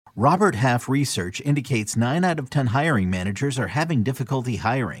Robert Half research indicates 9 out of 10 hiring managers are having difficulty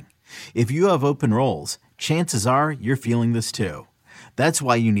hiring. If you have open roles, chances are you're feeling this too. That's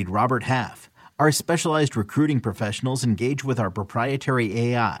why you need Robert Half. Our specialized recruiting professionals engage with our proprietary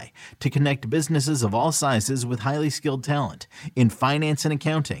AI to connect businesses of all sizes with highly skilled talent in finance and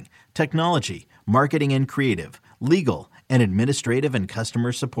accounting, technology, marketing and creative, legal, and administrative and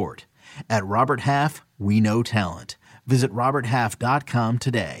customer support. At Robert Half, we know talent. Visit roberthalf.com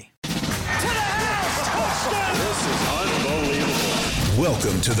today.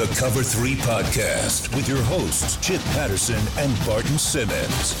 Welcome to the Cover 3 Podcast with your hosts, Chip Patterson and Barton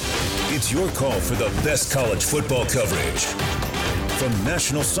Simmons. It's your call for the best college football coverage. From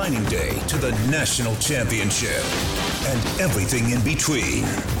National Signing Day to the National Championship and everything in between,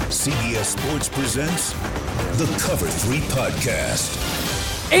 CBS Sports presents the Cover 3 Podcast.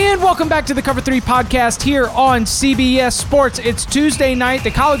 And welcome back to the Cover 3 Podcast here on CBS Sports. It's Tuesday night.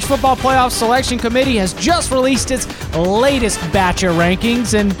 The College Football Playoff Selection Committee has just released its latest batch of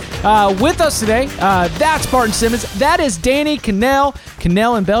rankings. And with us today, that's Barton Simmons. That is Danny Kanell.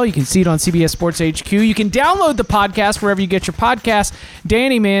 Kanell and Bell, you can see it on CBS Sports HQ. You can download the podcast wherever you get your podcasts.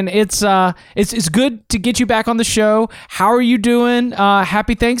 Danny, man, it's good to get you back on the show. How are you doing?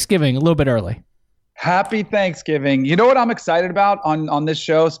 Happy Thanksgiving, a little bit early. Happy Thanksgiving. You know what I'm excited about on this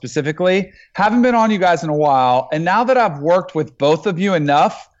show specifically? Haven't been on you guys in a while. And now that I've worked with both of you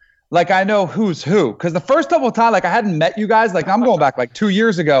enough, like I know who's who. Because the first couple of times, like I hadn't met you guys. Like I'm going back like 2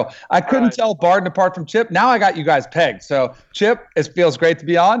 years ago. I couldn't tell Barton apart from Chip. Now I got you guys pegged. So Chip, it feels great to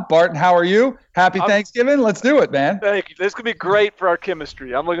be on. Barton, how are you? Happy Thanksgiving. Let's do it, man. Thank you. This could be great for our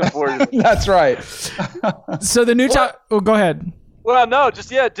chemistry. I'm looking forward to it. That's right. So the new top. Oh, go ahead. Well, no, just,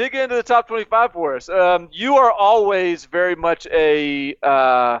 dig into the top 25 for us. You are always very much a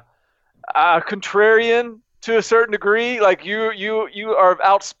contrarian to a certain degree. Like you are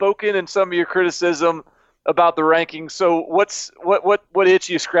outspoken in some of your criticism about the rankings. So what itch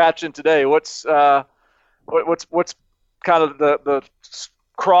are you scratching today? What's kind of the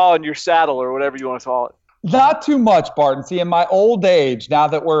crawl in your saddle or whatever you want to call it? Not too much, Barton. See, in my old age, now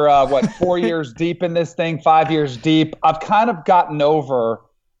that we're, 4 years deep in this thing, 5 years deep, I've kind of gotten over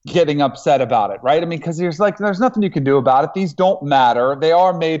getting upset about it, right? I mean, because there's nothing you can do about it. These don't matter. They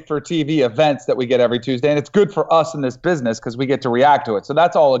are made for TV events that we get every Tuesday, and it's good for us in this business because we get to react to it. So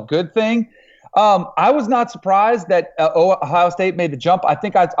that's all a good thing. I was not surprised that Ohio State made the jump. I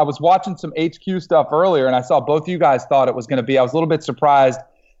think I was watching some HQ stuff earlier, and I saw both you guys thought it was going to be. I was a little bit surprised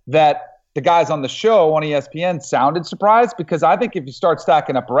that the guys on the show on ESPN sounded surprised because I think if you start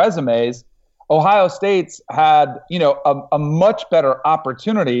stacking up resumes, Ohio State's had, a much better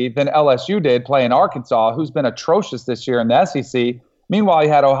opportunity than LSU did playing Arkansas, who's been atrocious this year in the SEC. Meanwhile, you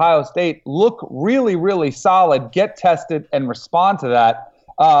had Ohio State look really, really solid, get tested, and respond to that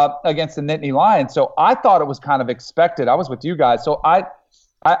against the Nittany Lions. So I thought it was kind of expected. I was with you guys, so I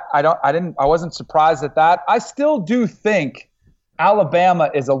wasn't surprised at that. I still do think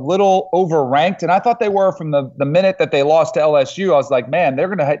Alabama is a little overranked, and I thought they were from the minute that they lost to LSU. I was like, man, they're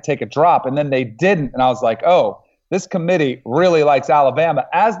going to take a drop, and then they didn't, and I was like, oh, this committee really likes Alabama,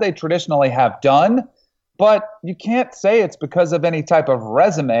 as they traditionally have done, but you can't say it's because of any type of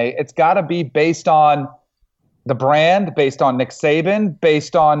resume. It's got to be based on the brand, based on Nick Saban,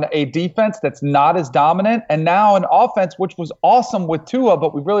 based on a defense that's not as dominant, and now an offense which was awesome with Tua,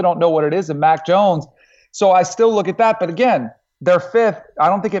 but we really don't know what it is in Mac Jones. So I still look at that, but again, they're fifth. I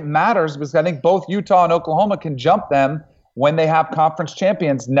don't think it matters because I think both Utah and Oklahoma can jump them when they have conference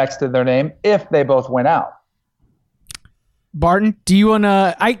champions next to their name if they both win out. Barton, do you want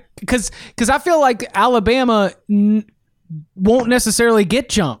to – because I feel like Alabama won't necessarily get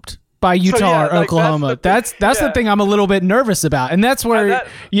jumped by Utah or Oklahoma. That's the thing I'm a little bit nervous about. And that's where, that's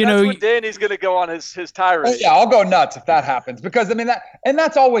when Danny's going to go on his tirade. Yeah, I'll go nuts if that happens because, I mean,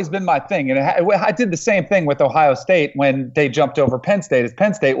 that's always been my thing. And I did the same thing with Ohio State when they jumped over Penn State, as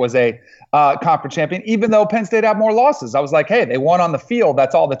Penn State was a conference champion, even though Penn State had more losses. I was like, hey, they won on the field.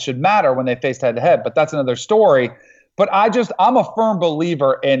 That's all that should matter when they faced head-to-head. But that's another story. But I'm a firm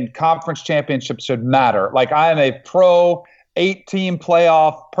believer in conference championships should matter. Like I am a pro 8-team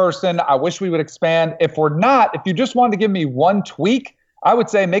playoff person. I wish we would expand. If you just wanted to give me one tweak, I would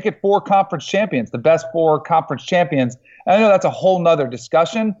say make it 4 conference champions, the best 4 conference champions. And I know that's a whole nother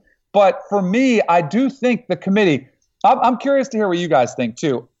discussion, but for me, I do think the committee, I'm curious to hear what you guys think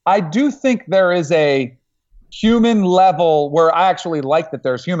too. I do think there is a human level where I actually like that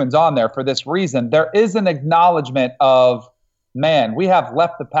there's humans on there for this reason. There is an acknowledgement of, man, we have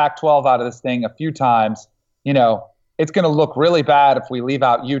left the Pac-12 out of this thing a few times. It's going to look really bad if we leave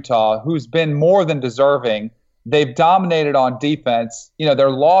out Utah, who's been more than deserving They've dominated on defense.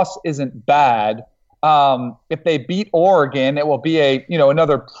 Their loss isn't bad. If they beat Oregon, it will be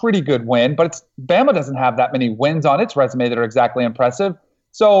another pretty good win. But Bama doesn't have that many wins on its resume that are exactly impressive.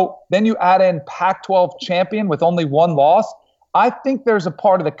 So then you add in Pac-12 champion with only one loss. I think there's a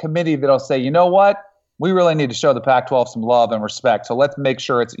part of the committee that'll say, you know what? We really need to show the Pac-12 some love and respect. So let's make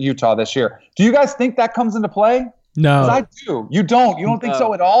sure it's Utah this year. Do you guys think that comes into play? No. 'Cause I do. You don't? You don't think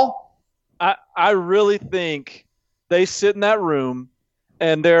so at all? I really think they sit in that room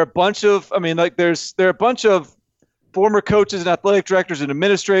and there are a bunch of, there are a bunch of former coaches and athletic directors and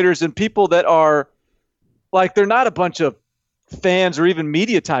administrators and people that are like, they're not a bunch of fans or even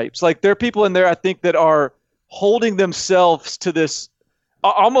media types. Like, there are people in there, I think, that are holding themselves to this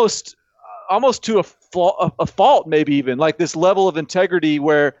almost to a fault, maybe even like this level of integrity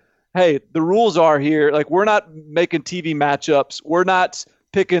where, hey, the rules are here. Like, we're not making TV matchups. We're not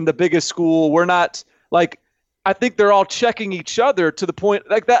picking the biggest school. We're not like, I think they're all checking each other to the point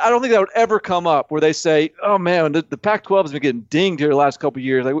like that. I don't think that would ever come up where they say, oh man, the Pac-12 has been getting dinged here the last couple of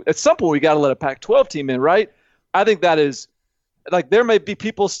years. Like, at some point we got to let a Pac-12 team in, right? I think that is like, there may be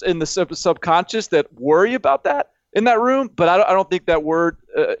people in the subconscious that worry about that in that room, but I don't think that word,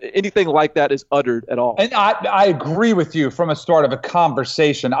 anything like that is uttered at all. And I agree with you from a start of a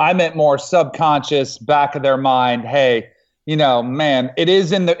conversation. I meant more subconscious, back of their mind. Hey, man, it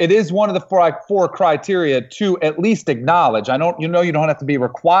is one of the four criteria to at least acknowledge. You don't have to be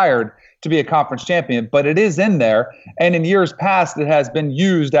required to be a conference champion, but it is in there. And in years past, it has been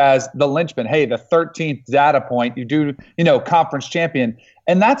used as the linchpin. Hey, the 13th data point, you do, conference champion.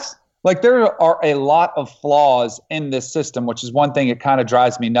 And that's like, there are a lot of flaws in this system, which is one thing that kind of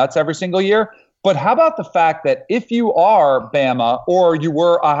drives me nuts every single year. But how about the fact that if you are Bama or you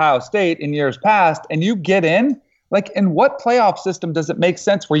were Ohio State in years past and you get in, like, in what playoff system does it make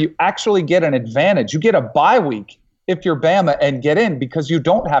sense where you actually get an advantage? You get a bye week if you're Bama and get in because you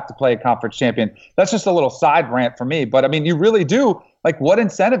don't have to play a conference champion. That's just a little side rant for me. But, you really do. Like, what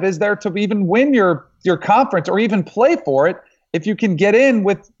incentive is there to even win your conference or even play for it if you can get in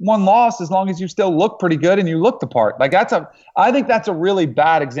with one loss as long as you still look pretty good and you look the part? Like, I think that's a really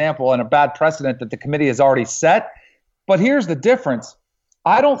bad example and a bad precedent that the committee has already set. But here's the difference.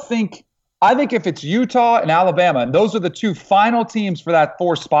 I think if it's Utah and Alabama, and those are the two final teams for that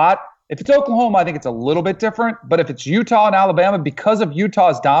 4 spot, if it's Oklahoma, I think it's a little bit different. But if it's Utah and Alabama, because of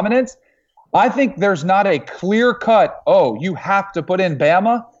Utah's dominance, I think there's not a clear cut, you have to put in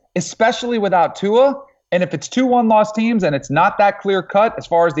Bama, especially without Tua. And if it's 2 one-loss teams and it's not that clear cut as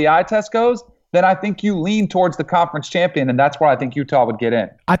far as the eye test goes, then I think you lean towards the conference champion, and that's where I think Utah would get in.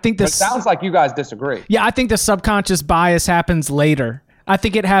 I think this sounds like you guys disagree. Yeah, I think the subconscious bias happens later. I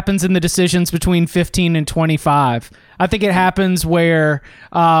think it happens in the decisions between 15 and 25. I think it happens where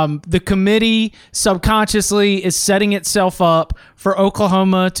the committee subconsciously is setting itself up for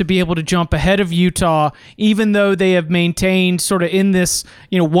Oklahoma to be able to jump ahead of Utah, even though they have maintained sort of in this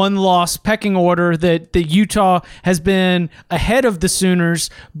one-loss pecking order that Utah has been ahead of the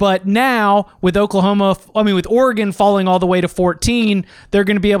Sooners. But now with with Oregon falling all the way to 14, they're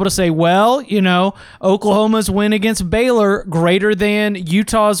going to be able to say, well, Oklahoma's win against Baylor greater than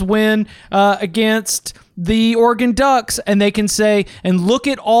Utah's win against the Oregon Ducks, and they can say, and look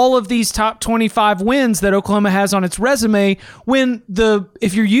at all of these top 25 wins that Oklahoma has on its resume.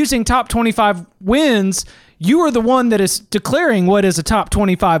 If you're using top 25 wins, you are the one that is declaring what is a top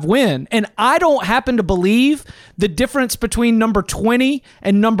 25 win. And I don't happen to believe the difference between number 20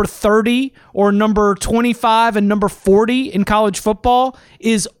 and number 30 or number 25 and number 40 in college football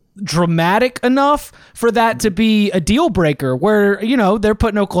is dramatic enough for that to be a deal breaker where, they're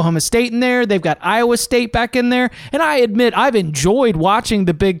putting Oklahoma State in there. They've got Iowa State back in there. And I admit I've enjoyed watching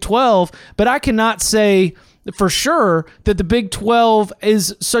the Big 12, but I cannot say for sure that the Big 12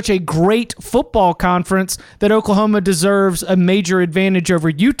 is such a great football conference that Oklahoma deserves a major advantage over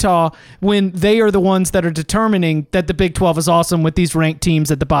Utah when they are the ones that are determining that the Big 12 is awesome with these ranked teams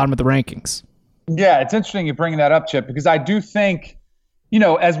at the bottom of the rankings. Yeah, it's interesting you bring that up, Chip, because I do think,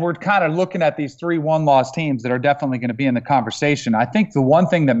 as we're kind of looking at these 3 one-loss teams that are definitely going to be in the conversation, I think the one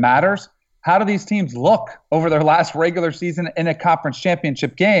thing that matters, how do these teams look over their last regular season in a conference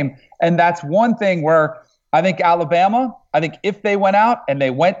championship game? And that's one thing where I think Alabama, if they went out and they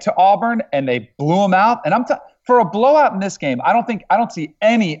went to Auburn and they blew them out, and for a blowout in this game, I don't see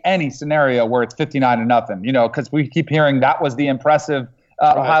any scenario where it's 59-0, because we keep hearing that was the impressive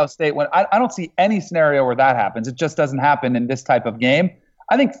Ohio State win. I don't see any scenario where that happens. It just doesn't happen in this type of game.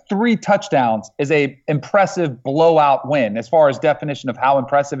 I think 3 touchdowns is a impressive blowout win as far as definition of how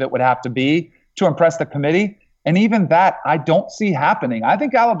impressive it would have to be to impress the committee. And even that, I don't see happening. I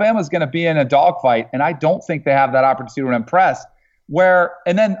think Alabama's going to be in a dogfight, and I don't think they have that opportunity to impress.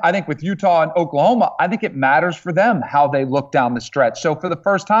 And then I think with Utah and Oklahoma, I think it matters for them how they look down the stretch. So for the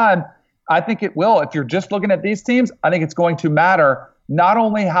first time, I think it will. If you're just looking at these teams, I think it's going to matter not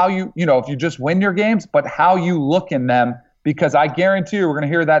only how if you just win your games, but how you look in them, because I guarantee you we're going to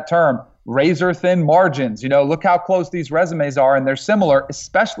hear that term, razor thin margins. Look how close these resumes are, and they're similar,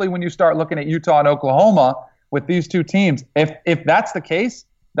 especially when you start looking at Utah and Oklahoma with these two teams. If that's the case,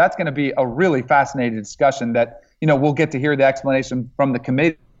 that's going to be a really fascinating discussion that, we'll get to hear the explanation from the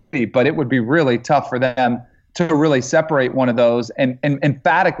committee, but it would be really tough for them to really separate one of those. And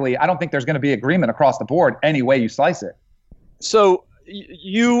emphatically, I don't think there's going to be agreement across the board any way you slice it. So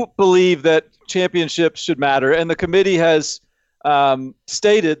you believe that championships should matter, and the committee has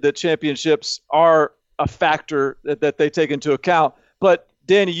stated that championships are a factor that they take into account. But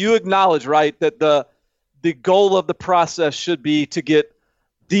Danny, you acknowledge, right, that the goal of the process should be to get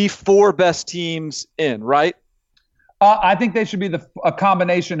the 4 best teams in, right? I think they should be a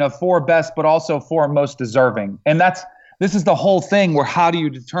combination of 4 best, but also 4 most deserving. And this is the whole thing where how do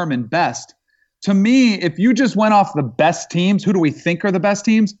you determine best? To me, if you just went off the best teams, who do we think are the best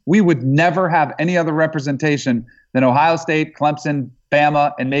teams? We would never have any other representation than Ohio State, Clemson,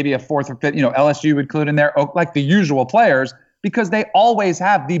 Bama, and maybe a 4th or 5th, LSU would include in there, like the usual players, because they always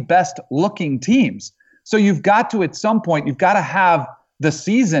have the best looking teams. So you've got to, at some point, you've got to have the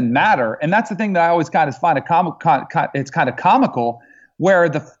season matter. And that's the thing that I always kind of find it's kind of comical, where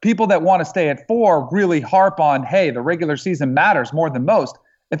the people that want to stay at 4 really harp on, hey, the regular season matters more than most.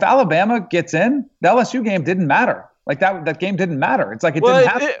 If Alabama gets in, the LSU game didn't matter. Like that game didn't matter. It's like it didn't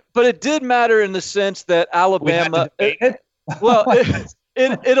happen. But it did matter in the sense that Alabama it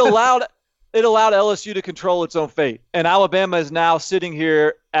allowed LSU to control its own fate. And Alabama is now sitting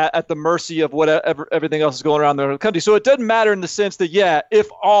here at the mercy of whatever everything else is going around the country. So it doesn't matter in the sense that, if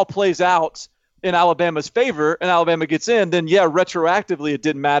all plays out in Alabama's favor and Alabama gets in, then retroactively it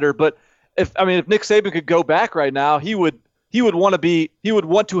didn't matter. But if Nick Saban could go back right now, he would want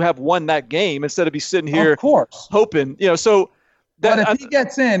to have won that game instead of be sitting here, of course, hoping, But if he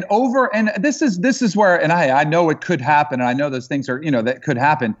gets in and this is where, and I know it could happen, and I know those things are, that could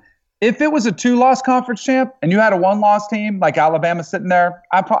happen. If it was a 2-loss conference champ and you had a 1-loss team like Alabama sitting there,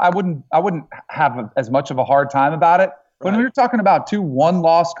 I wouldn't have as much of a hard time about it. But when we're talking about 2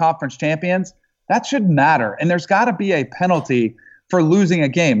 1-loss conference champions, that should matter. And there's got to be a penalty for losing a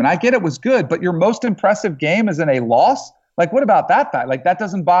game. And I get it was good, but your most impressive game is in a loss? Like, what about that? Like, that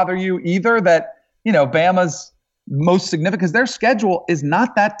doesn't bother you either, that, Bama's most significant, because their schedule is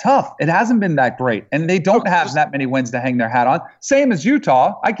not that tough. It hasn't been that great, and they don't have that many wins to hang their hat on. Same as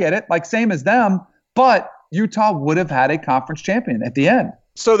Utah. I get it. Like, same as them, but Utah would have had a conference champion at the end.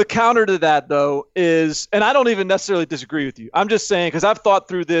 So the counter to that, though, is, and I don't even necessarily disagree with you. I'm just saying, because I've thought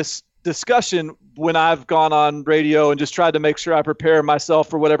through this discussion when I've gone on radio and just tried to make sure I prepare myself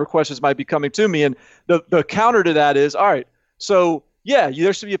for whatever questions might be coming to me. And the counter to that is, all right, so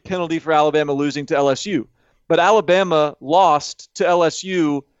there should be a penalty for Alabama losing to LSU. But Alabama lost to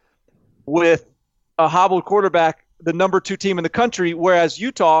LSU with a hobbled quarterback, the number 2 team in the country, whereas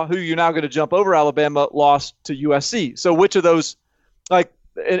Utah, who you're now going to jump over Alabama, lost to USC. So which of those,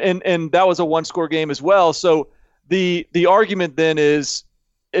 and that was a 1-score game as well. So the argument then is,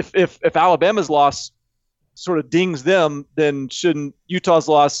 if Alabama's loss sort of dings them, then shouldn't Utah's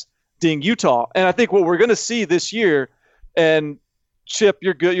loss ding Utah? And I think what we're going to see this year, and Chip,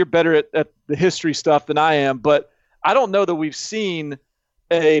 you're good. You're better at the history stuff than I am, but I don't know that we've seen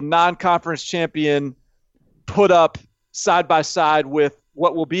a non-conference champion put up side by side with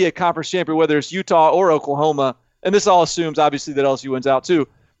what will be a conference champion, whether it's Utah or Oklahoma. And this all assumes, obviously, that LSU wins out too.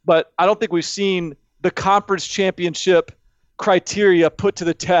 But I don't think we've seen the conference championship criteria put to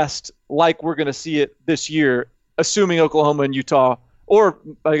the test like we're going to see it this year, assuming Oklahoma and Utah, or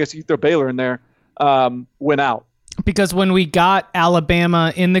I guess you could throw Baylor in there, win out. Because when we got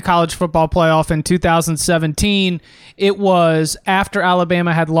Alabama in the college football playoff in 2017, it was after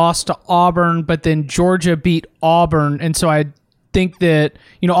Alabama had lost to Auburn, but then Georgia beat Auburn. And so I think that,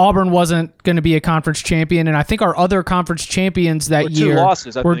 Auburn wasn't going to be a conference champion. And I think our other conference champions that year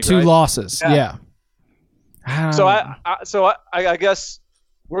were two losses. Yeah. So I guess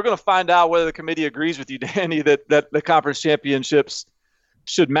we're going to find out whether the committee agrees with you, Danny, that the conference championships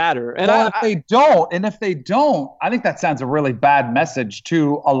should matter. And if they don't, I think that sends a really bad message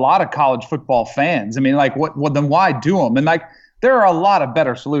to a lot of college football fans. I mean, then why do them? And there are a lot of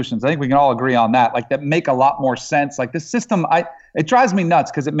better solutions. I think we can all agree on that. That make a lot more sense. This system, it drives me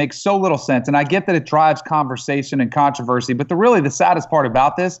nuts because it makes so little sense. And I get that it drives conversation and controversy. But the saddest part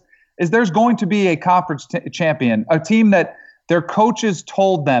about this is there's going to be a conference champion, a team that their coaches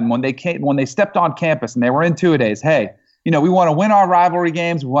told them when they stepped on campus and they were in two-a-days, hey, we want to win our rivalry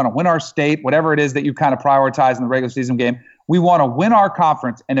games, we want to win our state, whatever it is that you kind of prioritize in the regular season game. We want to win our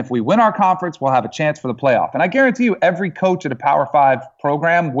conference, and if we win our conference, we'll have a chance for the playoff. And I guarantee you, every coach at a Power 5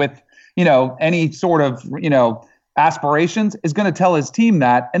 program with, any sort of, aspirations is going to tell his team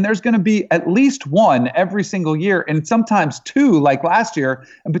that, and there's going to be at least one every single year, and sometimes two, like last year,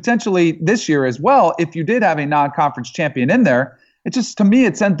 and potentially this year as well, if you did have a non-conference champion in there. It just, to me,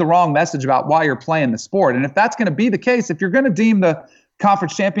 it sent the wrong message about why you're playing the sport. And if that's going to be the case, if you're going to deem the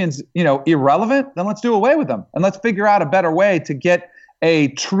conference champions, irrelevant, then let's do away with them. And let's figure out a better way to get a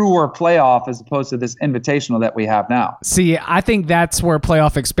truer playoff as opposed to this invitational that we have now. See, I think that's where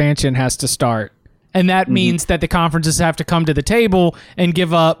playoff expansion has to start. And that means that the conferences have to come to the table and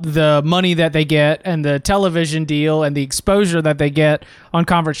give up the money that they get and the television deal and the exposure that they get on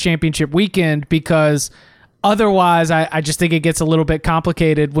conference championship weekend, because otherwise, I just think it gets a little bit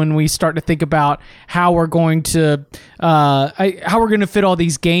complicated when we start to think about how we're going to fit all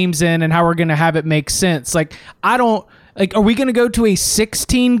these games in and how we're going to have it make sense. Are we going to go to a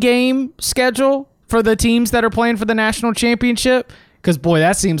 16-game schedule for the teams that are playing for the national championship? Because, boy,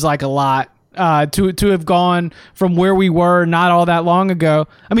 that seems like a lot to have gone from where we were not all that long ago.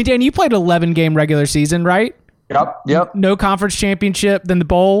 I mean, Dan, you played 11-game regular season, right? Yep. No conference championship, then the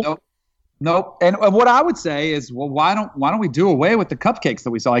bowl? Nope. And what I would say is, well, why don't we do away with the cupcakes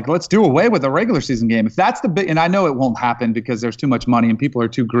that we saw? Let's do away with a regular season game. If that's the big, and I know it won't happen because there's too much money and people are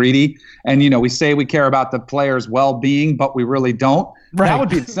too greedy. And, we say we care about the players' well-being, but we really don't. Right. That would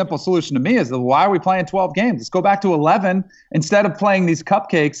be the simple solution to me is, why are we playing 12 games? Let's go back to 11 instead of playing these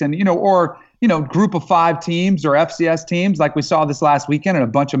cupcakes and, group of 5 teams or FCS teams like we saw this last weekend and a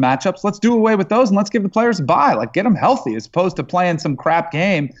bunch of matchups. Let's do away with those and let's give the players a bye. Get them healthy as opposed to playing some crap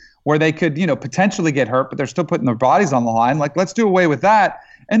game where they could, potentially get hurt, but they're still putting their bodies on the line. Let's do away with that.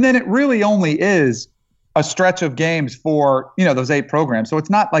 And then it really only is a stretch of games for, those 8 programs. So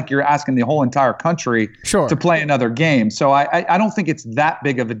it's not like you're asking the whole entire country to play another game. So I don't think it's that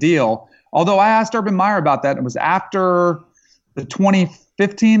big of a deal. Although I asked Urban Meyer about that. It was after the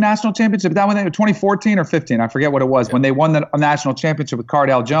 2015 national championship. That one, 2014 or 15. I forget what it was. When they won the national championship with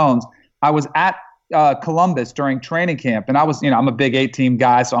Cardale Jones, I was at Columbus during training camp. And I was, I'm a big 8-team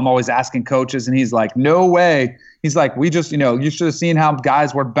guy, so I'm always asking coaches. And he's like, no way. He's like, we just, you should have seen how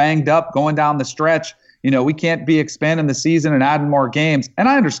guys were banged up going down the stretch. We can't be expanding the season and adding more games. And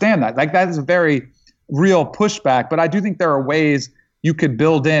I understand that. That is a very real pushback. But I do think there are ways you could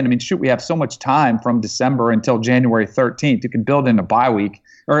build in. I mean, we have so much time from December until January 13th. You can build in a bye week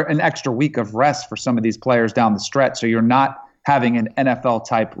or an extra week of rest for some of these players down the stretch. So you're not having an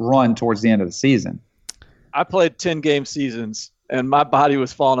NFL-type run towards the end of the season. I played 10-game seasons, and my body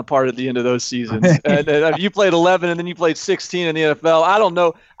was falling apart at the end of those seasons. and you played 11, and then you played 16 in the NFL. I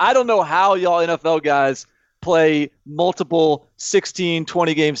don't know how y'all NFL guys play multiple 16,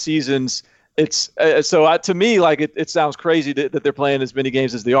 20-game seasons. It's to me, it sounds crazy that they're playing as many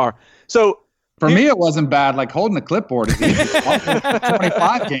games as they are. So for me, it wasn't bad. Holding the clipboard is easy. I'll do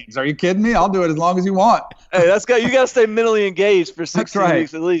 25 games. Are you kidding me? I'll do it as long as you want. Hey, you got to stay mentally engaged for 16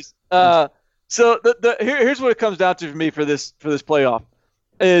 weeks at least. So here's what it comes down to for me for this playoff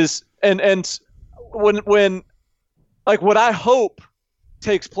is and when what I hope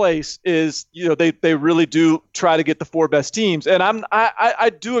takes place is they really do try to get the 4 best teams, and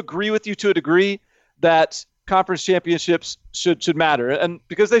I do agree with you to a degree that conference championships should matter, and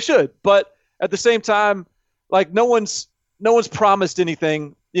because they should, but at the same time, no one's promised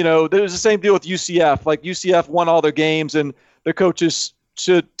anything. There's the same deal with UCF. UCF won all their games, and their coaches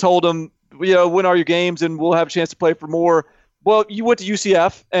told them, win all your games, and we'll have a chance to play for more. Well, you went to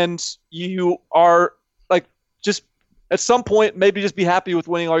UCF, and you are just at some point maybe just be happy with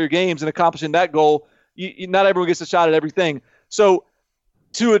winning all your games and accomplishing that goal. Not everyone gets a shot at everything. So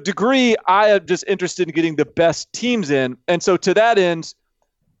to a degree, I am just interested in getting the best teams in. And so to that end,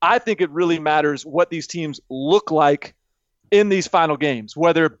 I think it really matters what these teams look like in these final games,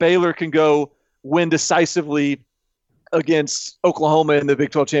 whether Baylor can go win decisively against Oklahoma in the Big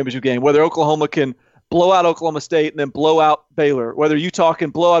 12 championship game, whether Oklahoma can blow out Oklahoma State and then blow out Baylor, whether Utah can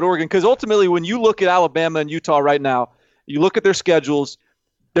blow out Oregon. Because ultimately, when you look at Alabama and Utah right now, you look at their schedules,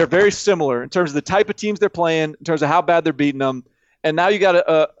 they're very similar in terms of the type of teams they're playing, in terms of how bad they're beating them. And now you got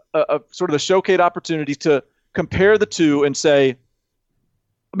a sort of a showcase opportunity to compare the two and say,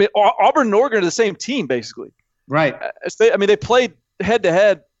 I mean, Auburn and Oregon are the same team, basically. Right. They played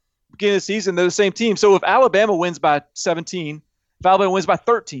head-to-head beginning of the season. They're the same team. So if Alabama wins by 17, if Alabama wins by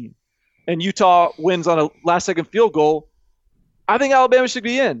 13, and Utah wins on a last-second field goal, I think Alabama should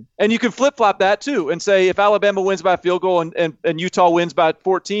be in. And you can flip-flop that too and say if Alabama wins by a field goal and Utah wins by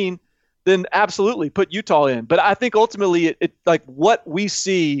 14, then absolutely put Utah in. But I think ultimately it like what we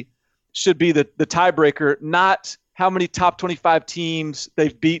see should be the tiebreaker, not how many top 25 teams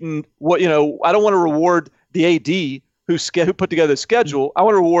they've beaten. I don't want to reward the AD who put together the schedule. I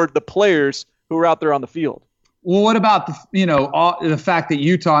want to reward the players who are out there on the field. Well, what about the fact that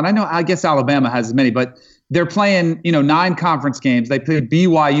Utah, and I guess Alabama has as many, but they're playing 9 conference games. They played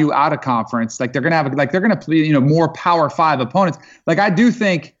BYU out of conference. Like they're gonna play more Power 5 opponents. Like I do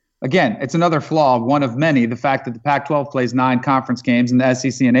think, again, it's another flaw, one of many, the fact that the Pac-12 plays 9 conference games and the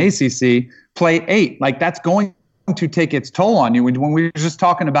SEC and ACC play 8. Like that's going to take its toll on you. When we were just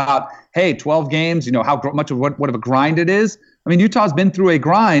talking about, hey, 12 games, how much of what of a grind it is. I mean, Utah's been through a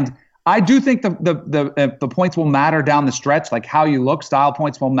grind. I do think the points will matter down the stretch, like how you look, style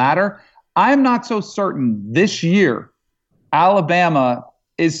points will matter. I'm not so certain this year Alabama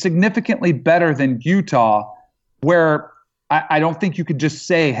is significantly better than Utah, where I don't think you could just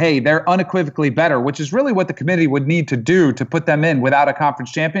say, hey, they're unequivocally better, which is really what the committee would need to do to put them in without a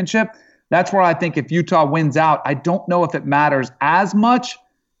conference championship. That's where I think if Utah wins out, I don't know if it matters as much.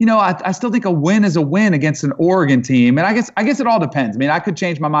 I still think a win is a win against an Oregon team. And I guess it all depends. I mean, I could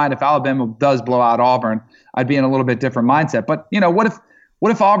change my mind if Alabama does blow out Auburn. I'd be in a little bit different mindset. But, what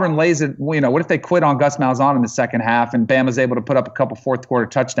if Auburn lays it, what if they quit on Gus Malzahn in the second half and Bama's able to put up a couple fourth quarter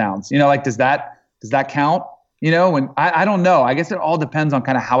touchdowns? Does that count? And I don't know. I guess it all depends on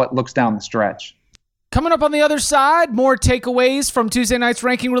kind of how it looks down the stretch. Coming up on the other side, more takeaways from Tuesday night's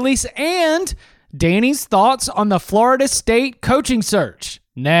ranking release and Danny's thoughts on the Florida State coaching search.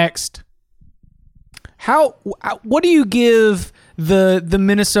 Next. What do you give the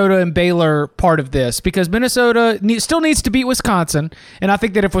Minnesota and Baylor part of this? Because Minnesota still needs to beat Wisconsin, and I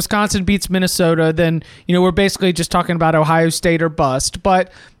think that if Wisconsin beats Minnesota, then we're basically just talking about Ohio State or bust.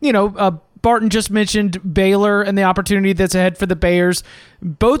 But Barton just mentioned Baylor and the opportunity that's ahead for the Bears.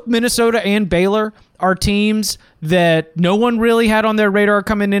 Both Minnesota and Baylor are teams that no one really had on their radar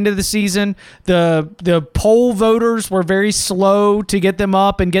coming into the season. The poll voters were very slow to get them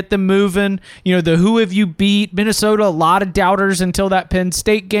up and get them moving. The who have you beat? Minnesota, a lot of doubters until that Penn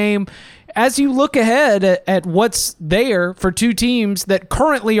State game. As you look ahead at what's there for two teams that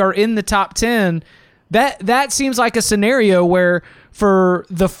currently are in the top 10, that seems like a scenario where for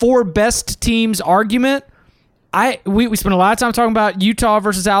the 4 best teams argument, we spent a lot of time talking about Utah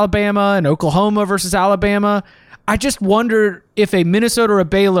versus Alabama and Oklahoma versus Alabama. I just wonder if a Minnesota or a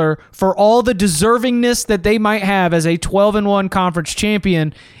Baylor, for all the deservingness that they might have as a 12-1 conference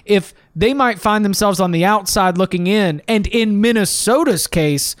champion, if they might find themselves on the outside looking in, and in Minnesota's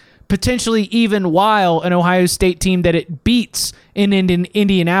case, potentially even while an Ohio State team that it beats in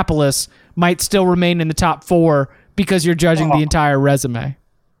Indianapolis might still remain in the top 4 because you're judging the entire resume.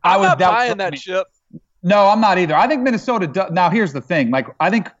 I'm not buying that ship. No, I'm not either. I think Minnesota does. Now, here's the thing. I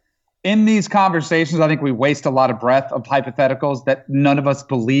think in these conversations, I think we waste a lot of breath of hypotheticals that none of us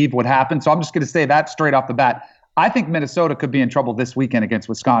believe would happen. So I'm just going to say that straight off the bat. I think Minnesota could be in trouble this weekend against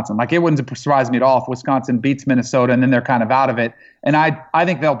Wisconsin. It wouldn't surprise me at all if Wisconsin beats Minnesota and then they're kind of out of it. And I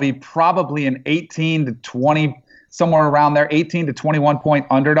think they'll be probably an 18 to 20, somewhere around there, 18 to 21 point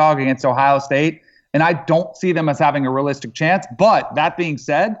underdog against Ohio State. And I don't see them as having a realistic chance. But that being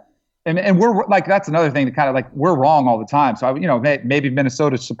said, and we're that's another thing to kind of we're wrong all the time. So, maybe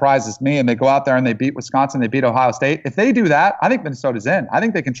Minnesota surprises me and they go out there and they beat Wisconsin, they beat Ohio State. If they do that, I think Minnesota's in. I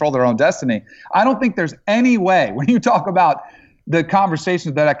think they control their own destiny. I don't think there's any way when you talk about the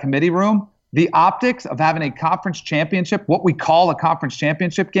conversations that committee room, the optics of having a conference championship, what we call a conference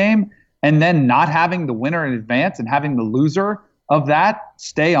championship game, and then not having the winner in advance and having the loser of that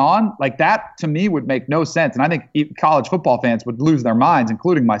stay on, that to me would make no sense. And I think college football fans would lose their minds,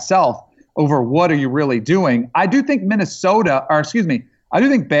 including myself, over what are you really doing. I do think I do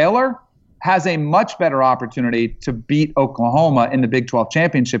think Baylor has a much better opportunity to beat Oklahoma in the Big 12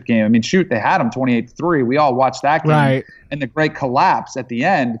 championship game. I mean, shoot, they had them 28-3. We all watched that game right, and the great collapse at the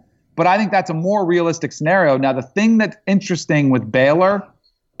end. But I think that's a more realistic scenario. Now, the thing that's interesting with Baylor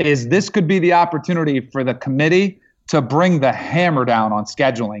is this could be the opportunity for the committee to bring the hammer down on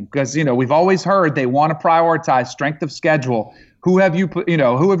scheduling, because we've always heard they want to prioritize strength of schedule. Who have you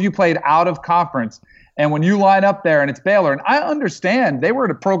played out of conference? And when you line up there and it's Baylor, and I understand they were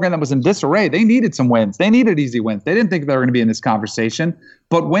in a program that was in disarray. They needed some wins. They needed easy wins. They didn't think they were going to be in this conversation.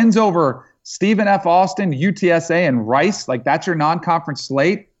 But wins over Stephen F. Austin, UTSA, and Rice, that's your non-conference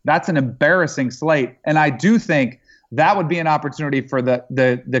slate. That's an embarrassing slate. And I do think that would be an opportunity for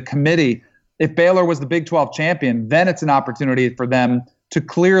the committee. If Baylor was the Big 12 champion, then it's an opportunity for them to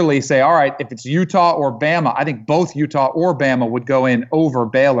clearly say, all right, if it's Utah or Bama, I think both Utah or Bama would go in over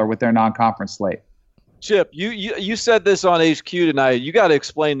Baylor with their non-conference slate. Chip, you said this on HQ tonight. You got to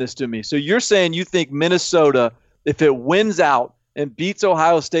explain this to me. So you're saying you think Minnesota, if it wins out and beats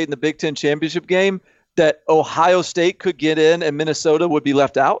Ohio State in the Big Ten championship game, that Ohio State could get in and Minnesota would be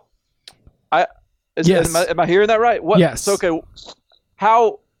left out? Yes. Am I hearing that right? Yes. Okay.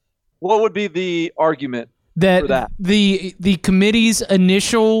 What would be the argument for that? The committee's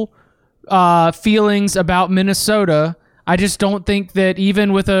initial feelings about Minnesota, I just don't think that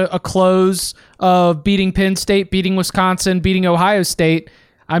even with a close of beating Penn State, beating Wisconsin, beating Ohio State,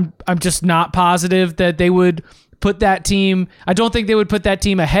 I'm just not positive that they would put that team. I don't think they would put that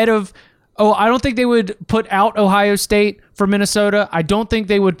team ahead of. I don't think they would put out Ohio State for Minnesota. I don't think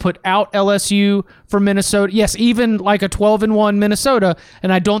they would put out LSU for Minnesota. Yes, even like a 12-1 Minnesota.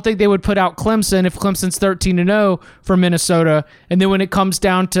 And I don't think they would put out Clemson if Clemson's 13-0 for Minnesota. And then when it comes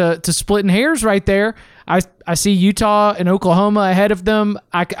down to splitting hairs right there, I see Utah and Oklahoma ahead of them.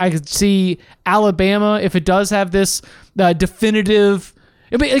 I could see Alabama if it does have this definitive.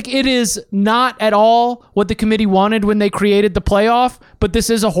 It is not at all what the committee wanted when they created the playoff, but this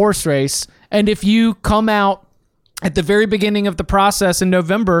is a horse race. And if you come out at the very beginning of the process in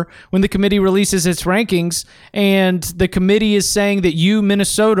November when the committee releases its rankings and the committee is saying that you,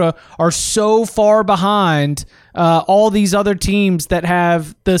 Minnesota, are so far behind all these other teams that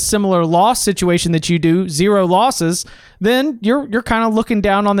have the similar loss situation that you do, 0 losses, then you're kind of looking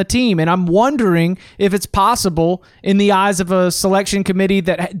down on the team. And I'm wondering if it's possible in the eyes of a selection committee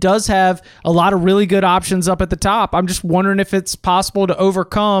that does have a lot of really good options up at the top. I'm just wondering if it's possible to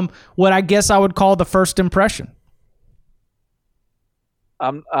overcome what I guess I would call the first impression.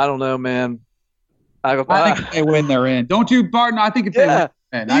 I don't know, man. I think if they win, they're in. Don't you, Barton? I think if they win,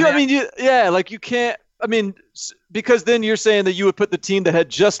 they're in. You can't. I mean, because then you're saying that you would put the team that had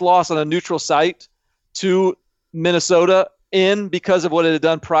just lost on a neutral site to Minnesota in because of what it had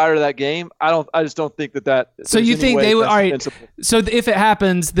done prior to that game. I just don't think that. So you think they would? All right. So if it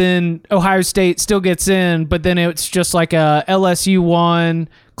happens, then Ohio State still gets in, but then it's just like a LSU 1,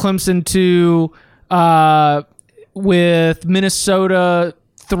 Clemson 2, with Minnesota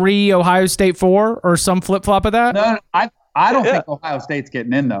 3, Ohio State 4, or some flip flop of that. No, I don't think Ohio State's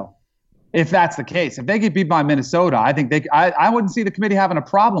getting in though. If that's the case, if they get beat by Minnesota, I think I wouldn't see the committee having a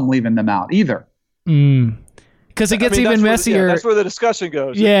problem leaving them out either. Because it gets even messier. That's where the discussion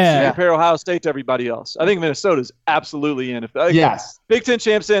goes. Yeah. You compare Ohio State to everybody else. I think Minnesota's absolutely in. Yes. Big Ten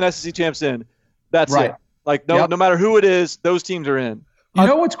champs in, SEC champs in. That's right. It. Like no matter who it is, those teams are in. You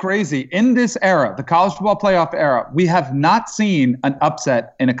know what's crazy? In this era, the college football playoff era, we have not seen an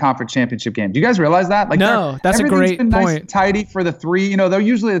upset in a conference championship game. Do you guys realize that? No, that's a great been point. Nice and tidy for the 3. They're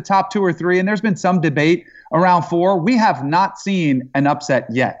usually the top 2 or 3, and there's been some debate around 4. We have not seen an upset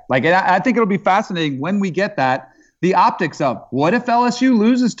yet. I think it'll be fascinating when we get that. The optics of what if LSU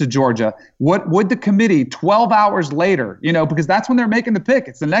loses to Georgia? What would the committee 12 hours later, because that's when they're making the pick.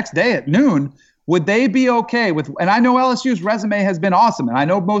 It's the next day at noon. Would they be okay with, and I know LSU's resume has been awesome, and I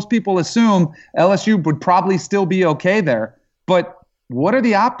know most people assume LSU would probably still be okay there, but what are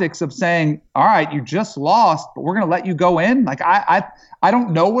the optics of saying, all right, you just lost, but we're going to let you go in? I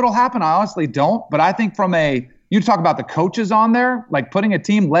don't know what'll happen. I honestly don't, but I think you talk about the coaches on there, putting a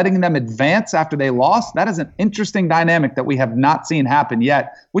team, letting them advance after they lost, that is an interesting dynamic that we have not seen happen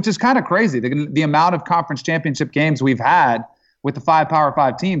yet, which is kind of crazy. The amount of conference championship games we've had with the 5 Power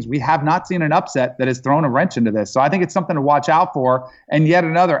 5 teams, we have not seen an upset that has thrown a wrench into this. So I think it's something to watch out for, and yet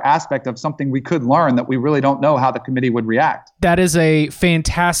another aspect of something we could learn that we really don't know how the committee would react. That is a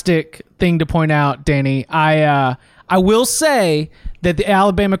fantastic thing to point out, Danny. I will say that the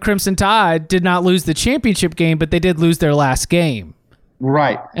Alabama Crimson Tide did not lose the championship game, but they did lose their last game.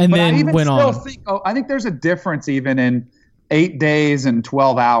 Right. And but then went on. I think there's a difference even in 8 days and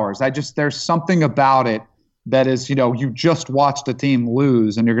 12 hours. There's something about it that is, you just watched a team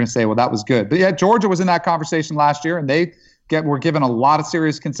lose and you're going to say, well, that was good. But yeah, Georgia was in that conversation last year and they were given a lot of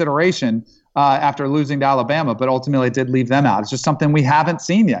serious consideration after losing to Alabama, but ultimately it did leave them out. It's just something we haven't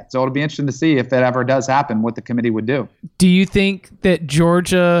seen yet. So it'll be interesting to see if that ever does happen, what the committee would do. Do you think that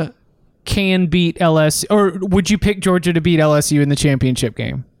Georgia can beat LSU, or would you pick Georgia to beat LSU in the championship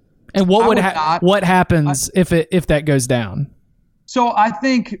game? And what happens if that goes down? So I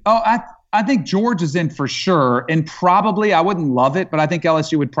think Georgia's in for sure, and probably I wouldn't love it, but I think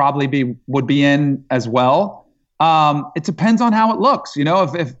LSU would probably be in as well. It depends on how it looks.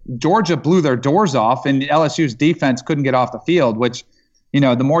 If Georgia blew their doors off and LSU's defense couldn't get off the field, which,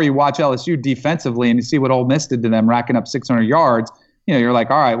 the more you watch LSU defensively and you see what Ole Miss did to them, racking up 600 yards, you're like,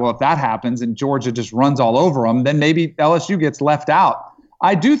 all right, well, if that happens and Georgia just runs all over them, then maybe LSU gets left out.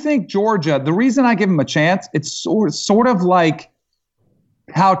 I do think Georgia, the reason I give them a chance, it's sort of like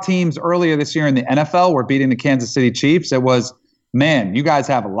how teams earlier this year in the NFL were beating the Kansas City Chiefs. It was, man, you guys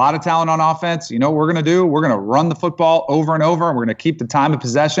have a lot of talent on offense. You know what we're going to do? We're going to run the football over and over, and we're going to keep the time of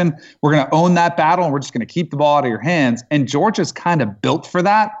possession. We're going to own that battle, and we're just going to keep the ball out of your hands. And Georgia's kind of built for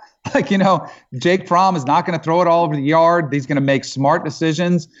that. Like, Jake Fromm is not going to throw it all over the yard. He's going to make smart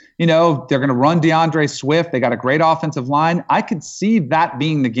decisions. They're going to run DeAndre Swift. They got a great offensive line. I could see that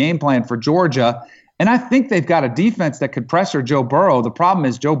being the game plan for Georgia. And I think they've got a defense that could pressure Joe Burrow. The problem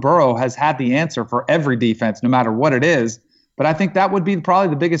is Joe Burrow has had the answer for every defense, no matter what it is. But I think that would be probably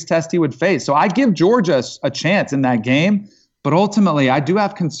the biggest test he would face. So I give Georgia a chance in that game. But ultimately, I do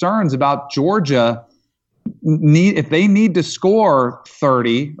have concerns about Georgia. If they need to score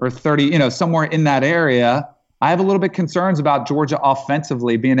 30 or 30, somewhere in that area, I have a little bit concerns about Georgia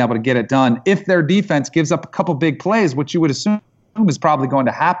offensively being able to get it done if their defense gives up a couple big plays, which you would assume is probably going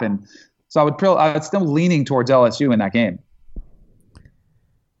to happen. So I would still leaning towards LSU in that game.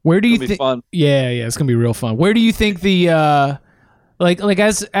 Where do you think? Yeah, it's gonna be real fun. Where do you think the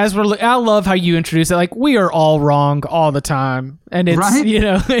as we're? I love how you introduce it. Like, we are all wrong all the time, and it's right?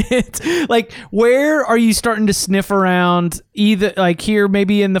 It's like, where are you starting to sniff around? Either like here,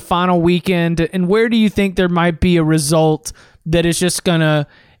 maybe in the final weekend, and where do you think there might be a result that is just gonna?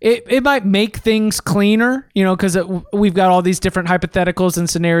 It might make things cleaner, because we've got all these different hypotheticals and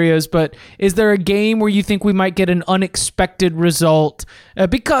scenarios, but is there a game where you think we might get an unexpected result?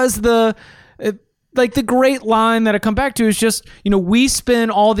 Because the great line that I come back to is just, we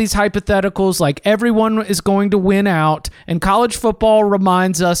spin all these hypotheticals like everyone is going to win out, and college football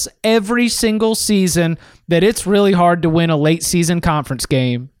reminds us every single season that it's really hard to win a late season conference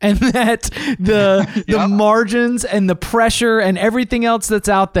game, and that the margins and the pressure and everything else that's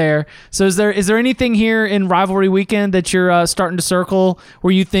out there. So is there anything here in rivalry weekend that you're starting to circle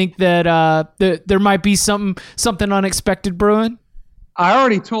where you think that there might be something unexpected brewing? I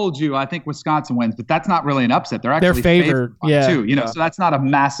already told you I think Wisconsin wins, but that's not really an upset. They're actually favored too. So that's not a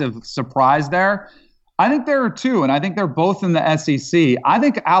massive surprise there. I think there are two, and I think they're both in the SEC. I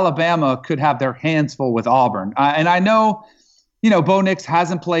think Alabama could have their hands full with Auburn. And I know, Bo Nix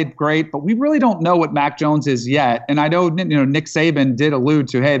hasn't played great, but we really don't know what Mac Jones is yet. And I know, Nick Saban did allude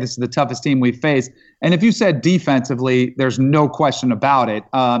to, hey, this is the toughest team we've faced. And if you said defensively, there's no question about it.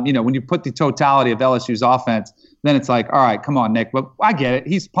 When you put the totality of LSU's offense, then it's like, all right, come on, Nick. But I get it.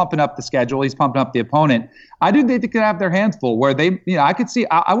 He's pumping up the schedule. He's pumping up the opponent. I do think they could have their hands full where they, I could see,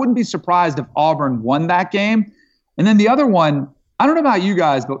 I wouldn't be surprised if Auburn won that game. And then the other one, I don't know about you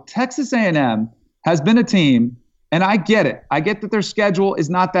guys, but Texas A&M has been a team, and I get it. I get that their schedule is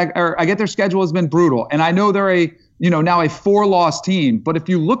not that, or I get their schedule has been brutal. And I know they're now a 4-loss team. But if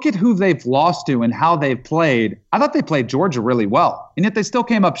you look at who they've lost to and how they've played, I thought they played Georgia really well. And yet they still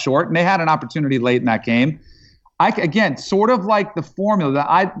came up short, and they had an opportunity late in that game. Again, sort of like the formula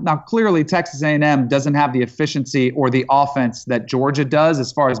that now clearly Texas A&M doesn't have the efficiency or the offense that Georgia does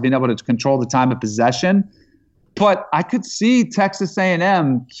as far as being able to control the time of possession. But I could see Texas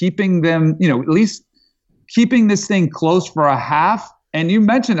A&M keeping them, at least keeping this thing close for a half. And you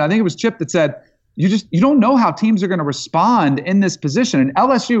mentioned, I think it was Chip that said, you don't know how teams are going to respond in this position. And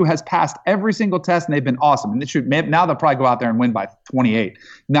LSU has passed every single test, and they've been awesome. And now they'll probably go out there and win by 28.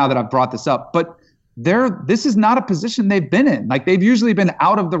 Now that I've brought this up, but this is not a position they've been in. Like, they've usually been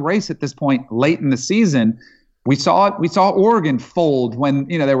out of the race at this point late in the season. We saw Oregon fold when,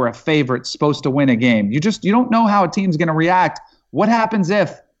 they were a favorite supposed to win a game. You don't know how a team's going to react. What happens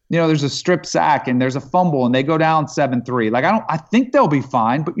if, there's a strip sack and there's a fumble and they go down 7-3? Like, I think they'll be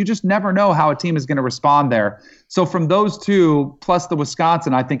fine, but you just never know how a team is going to respond there. So from those two, plus the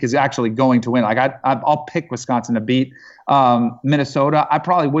Wisconsin, I think is actually going to win. Like, I'll pick Wisconsin to beat Minnesota. I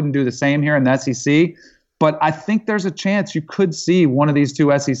probably wouldn't do the same here in the SEC, but I think there's a chance you could see one of these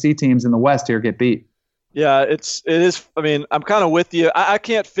two SEC teams in the West here get beat. Yeah, it is. I mean, I'm kind of with you. I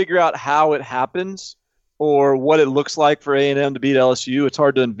can't figure out how it happens or what it looks like for A&M to beat LSU. It's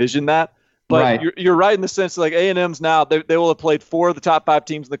hard to envision that. But right. You're right in the sense that, like, A&M's now, they will have played 4 of the top 5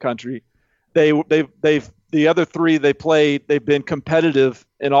 teams in the country. The other 3 they played, they've been competitive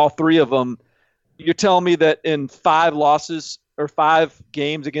in all 3 of them. You're telling me that in 5 losses or 5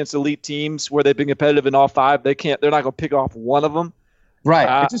 games against elite teams where they've been competitive in all 5, they're not going to pick off one of them?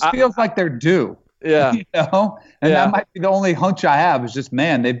 Right. It just feels like they're due. Yeah. And that might be the only hunch I have is just,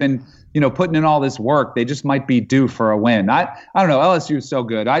 man, they've been, putting in all this work. They just might be due for a win. I don't know. LSU is so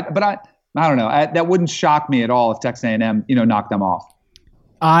good. I don't know. That wouldn't shock me at all if Texas A&M, knocked them off.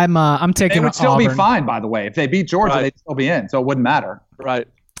 I'm taking. They would still Auburn. be fine, by the way. If they beat Georgia, they'd still be in, so it wouldn't matter. Right.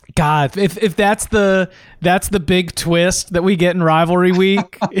 God, if that's the big twist that we get in rivalry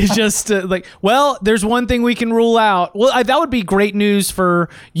week, it's just there's one thing we can rule out. Well, that would be great news for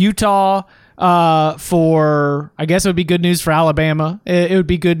Utah. I guess it would be good news for Alabama. It would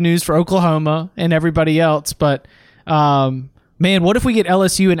be good news for Oklahoma and everybody else. But man, what if we get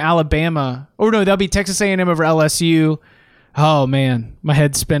LSU and Alabama? Or no, that'll be Texas A&M over LSU. Oh man, my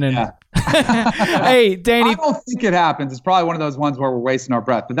head's spinning. Yeah. Hey, Danny. I don't think it happens. It's probably one of those ones where we're wasting our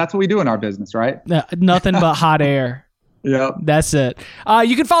breath, but that's what we do in our business, right? Nothing but hot air. Yeah, that's it.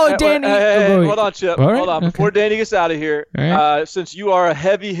 You can follow Danny. Hey, hold on, Chip. Right. Hold on. Before Danny gets out of here, right. Since you are a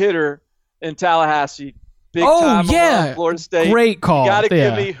heavy hitter in Tallahassee, big time on Florida State. Great call. You got to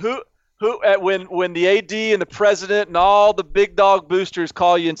give me who when the AD and the president and all the big dog boosters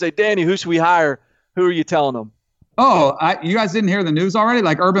call you and say, Danny, who should we hire? Who are you telling them? Oh, you guys didn't hear the news already?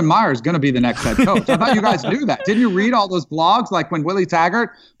 Like Urban Meyer is going to be the next head coach. I thought you guys knew that. Didn't you read all those blogs? Like when Willie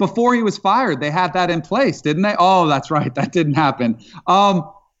Taggart, before he was fired, they had that in place, didn't they? Oh, that's right. That didn't happen.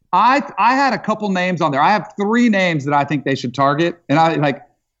 I had a couple names on there. I have 3 names that I think they should target. And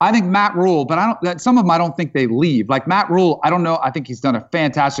I think Matt Rule, but some of them I don't think they leave. Like Matt Rule, I don't know. I think he's done a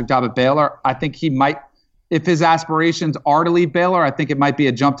fantastic job at Baylor. I think he might, if his aspirations are to leave Baylor, I think it might be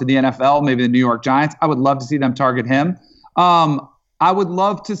a jump to the NFL, maybe the New York Giants. I would love to see them target him. I would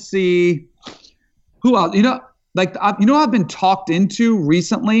love to see who else. I've been talked into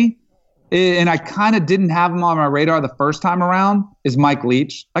recently, and I kind of didn't have him on my radar the first time around, is Mike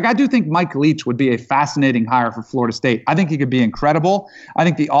Leach. Like, I do think Mike Leach would be a fascinating hire for Florida State. I think he could be incredible. I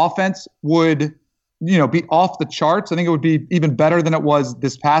think the offense would be off the charts. I think it would be even better than it was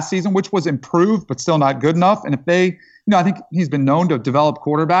this past season, which was improved, but still not good enough. And if they, I think he's been known to develop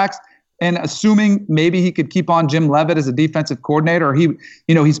quarterbacks, and assuming maybe he could keep on Jim Leavitt as a defensive coordinator, or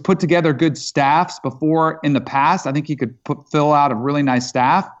he's put together good staffs before in the past. I think he could fill out a really nice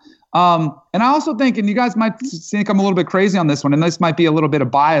staff. And I also think, and you guys might think I'm a little bit crazy on this one, and this might be a little bit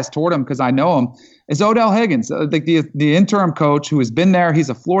of bias toward him because I know him, is Odell Higgins, the interim coach who has been there. He's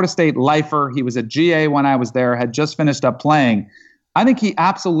a Florida State lifer. He was a GA when I was there, had just finished up playing. I think he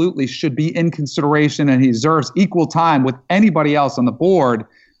absolutely should be in consideration, and he deserves equal time with anybody else on the board.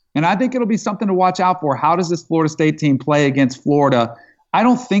 And I think it'll be something to watch out for. How does this Florida State team play against Florida? I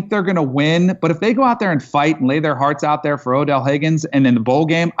don't think they're going to win, but if they go out there and fight and lay their hearts out there for Odell Higgins and in the bowl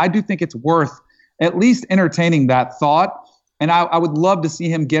game, I do think it's worth at least entertaining that thought. And I would love to see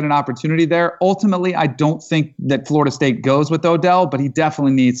him get an opportunity there. Ultimately, I don't think that Florida State goes with Odell, but he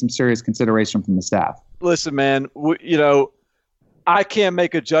definitely needs some serious consideration from the staff. Listen, man, I can't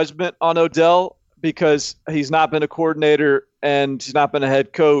make a judgment on Odell because he's not been a coordinator and he's not been a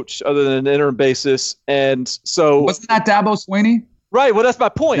head coach other than an interim basis. And so wasn't that Dabo Swinney? Right. Well, that's my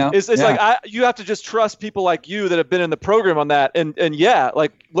point. Yeah. It's like you have to just trust people like you that have been in the program on that. And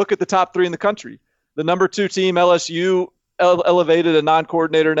look at the top 3 in the country. The number 2 team, LSU, elevated a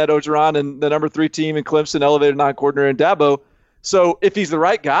non-coordinator in Ed Ogeron, and the number 3 team in Clemson elevated a non-coordinator in Dabo. So if he's the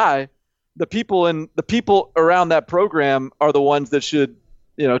right guy, the people around that program are the ones that should,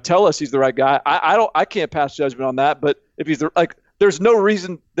 tell us he's the right guy. I can't pass judgment on that. But if he's there's no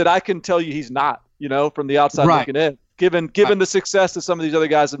reason that I can tell you he's not, from the outside looking in. Given the success that some of these other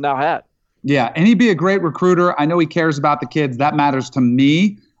guys have now had. Yeah, and he'd be a great recruiter. I know he cares about the kids. That matters to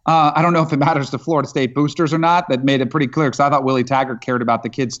me. I don't know if it matters to Florida State boosters or not. That made it pretty clear because I thought Willie Taggart cared about the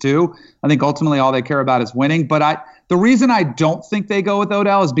kids too. I think ultimately all they care about is winning. But the reason I don't think they go with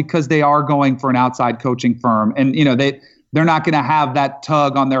Odell is because they are going for an outside coaching firm. And, they're not going to have that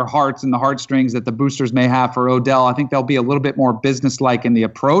tug on their hearts and the heartstrings that the boosters may have for Odell. I think they'll be a little bit more businesslike in the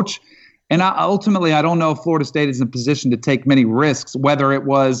approach. And ultimately, I don't know if Florida State is in a position to take many risks, whether it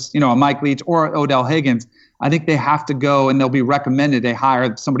was, a Mike Leach or Odell Higgins. I think they have to go, and they'll be recommended they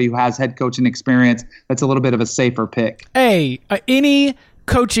hire somebody who has head coaching experience. That's a little bit of a safer pick. Hey, any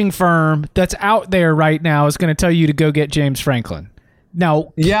coaching firm that's out there right now is going to tell you to go get James Franklin.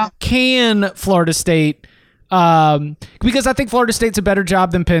 Now, can Florida State, because I think Florida State's a better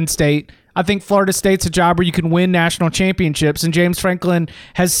job than Penn State. I think Florida State's a job where you can win national championships, and James Franklin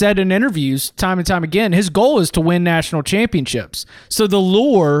has said in interviews time and time again, his goal is to win national championships. So the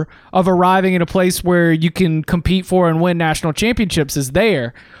lure of arriving at a place where you can compete for and win national championships is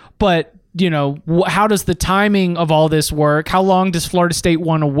there. But, how does the timing of all this work? How long does Florida State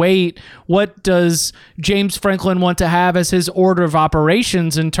want to wait? What does James Franklin want to have as his order of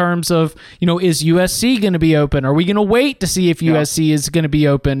operations in terms of, is USC going to be open? Are we going to wait to see if USC is going to be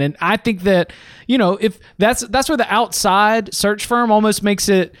open? And I think that, if that's where the outside search firm almost makes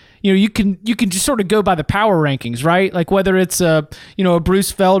it, you can just sort of go by the power rankings, right? Like whether it's a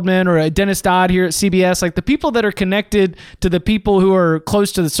Bruce Feldman or a Dennis Dodd here at CBS, like the people that are connected to the people who are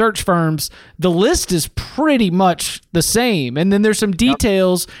close to the search firms, the list is pretty much the same. And then there's some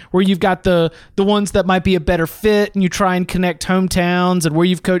details where you've got the ones that might be a better fit, and you try and connect hometowns and where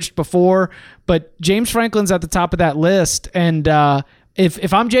you've coached before. But James Franklin's at the top of that list. And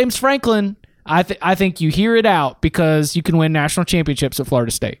if I'm James Franklin, I think you hear it out, because you can win national championships at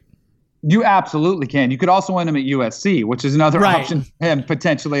Florida State. You absolutely can. You could also win him at USC, which is another option for him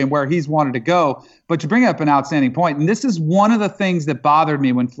potentially, and where he's wanted to go. But you bring up an outstanding point, and this is one of the things that bothered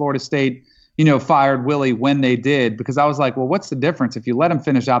me when Florida State, fired Willie when they did, because I was like, well, what's the difference if you let him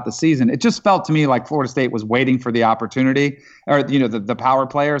finish out the season? It just felt to me like Florida State was waiting for the opportunity, or the power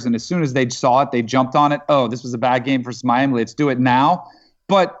players, and as soon as they saw it, they jumped on it. Oh, this was a bad game for Miami. Let's do it now.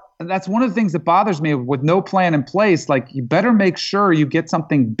 But that's one of the things that bothers me with no plan in place. Like, you better make sure you get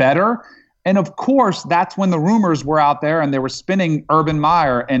something better. And of course, that's when the rumors were out there and they were spinning Urban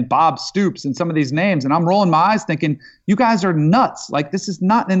Meyer and Bob Stoops and some of these names. And I'm rolling my eyes thinking, you guys are nuts. Like, this is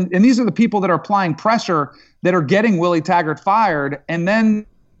not, and these are the people that are applying pressure that are getting Willie Taggart fired. And then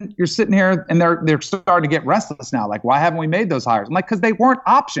you're sitting here and they're starting to get restless now. Like, why haven't we made those hires? I'm like, because they weren't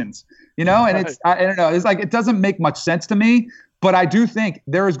options, and it's, I don't know. It's like, it doesn't make much sense to me. But I do think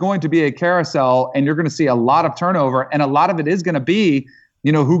there is going to be a carousel, and you're going to see a lot of turnover, and a lot of it is going to be,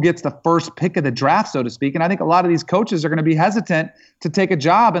 who gets the first pick of the draft, so to speak. And I think a lot of these coaches are going to be hesitant to take a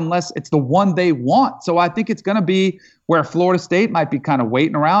job unless it's the one they want. So I think it's going to be where Florida State might be kind of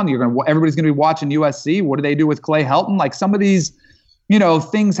waiting around. Everybody's going to be watching USC. What do they do with Clay Helton? Like, some of these,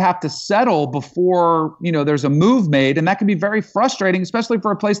 things have to settle before, there's a move made. And that can be very frustrating, especially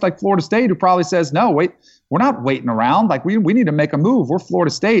for a place like Florida State, who probably says, no, wait, we're not waiting around. Like, we need to make a move. We're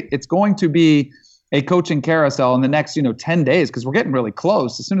Florida State. It's going to be a coaching carousel in the next, 10 days, because we're getting really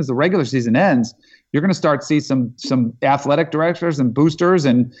close. As soon as the regular season ends, you're going to start to see some athletic directors and boosters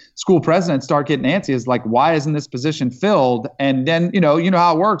and school presidents start getting antsy. Is like, why isn't this position filled? And then, you know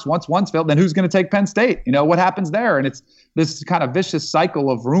how it works. Once one's filled, then who's going to take Penn State? What happens there? And it's this kind of vicious cycle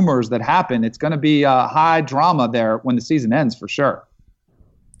of rumors that happen. It's going to be high drama there when the season ends, for sure.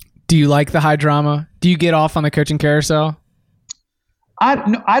 Do you like the high drama? Do you get off on the coaching carousel?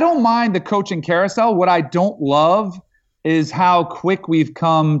 I don't mind the coaching carousel. What I don't love is how quick we've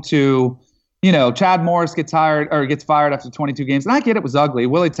come to, Chad Morris gets fired after 22 games. And I get it was ugly.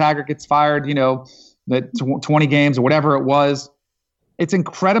 Willie Taggart gets fired, the 20 games or whatever it was. It's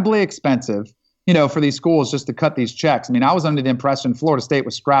incredibly expensive, for these schools just to cut these checks. I mean, I was under the impression Florida State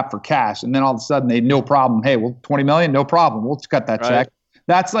was strapped for cash. And then all of a sudden they no problem. Hey, well, $20 million, no problem. We'll cut that check.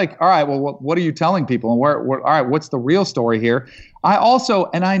 That's like, all right, well, what are you telling people? And all right, what's the real story here? I also,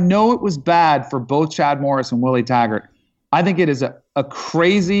 and I know it was bad for both Chad Morris and Willie Taggart, I think it is a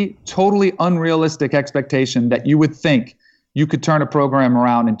crazy, totally unrealistic expectation that you would think you could turn a program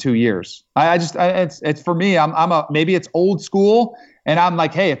around in 2 years. It's for me, maybe it's old school, and I'm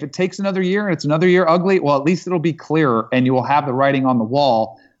like, hey, if it takes another year and it's another year ugly, well, at least it'll be clearer and you will have the writing on the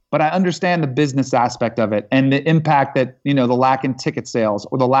wall. But I understand the business aspect of it and the impact that, the lack in ticket sales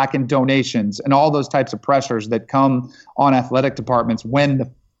or the lack in donations and all those types of pressures that come on athletic departments when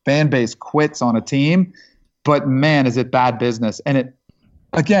the fan base quits on a team. But man, is it bad business. And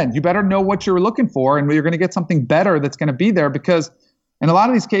again, you better know what you're looking for, and you're going to get something better that's going to be there, because in a lot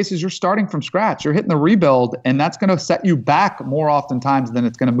of these cases, you're starting from scratch. You're hitting the rebuild, and that's going to set you back more oftentimes than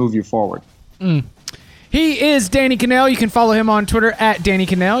it's going to move you forward. He is Danny Kanell. You can follow him on Twitter at Danny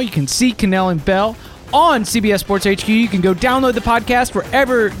Kanell. You can see Kanell and Bell on CBS Sports HQ. You can go download the podcast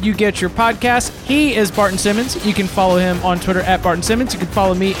wherever you get your podcasts. He is Barton Simmons. You can follow him on Twitter at Barton Simmons. You can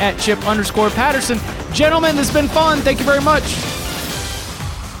follow me at Chip_Patterson. Gentlemen, this has been fun. Thank you very much.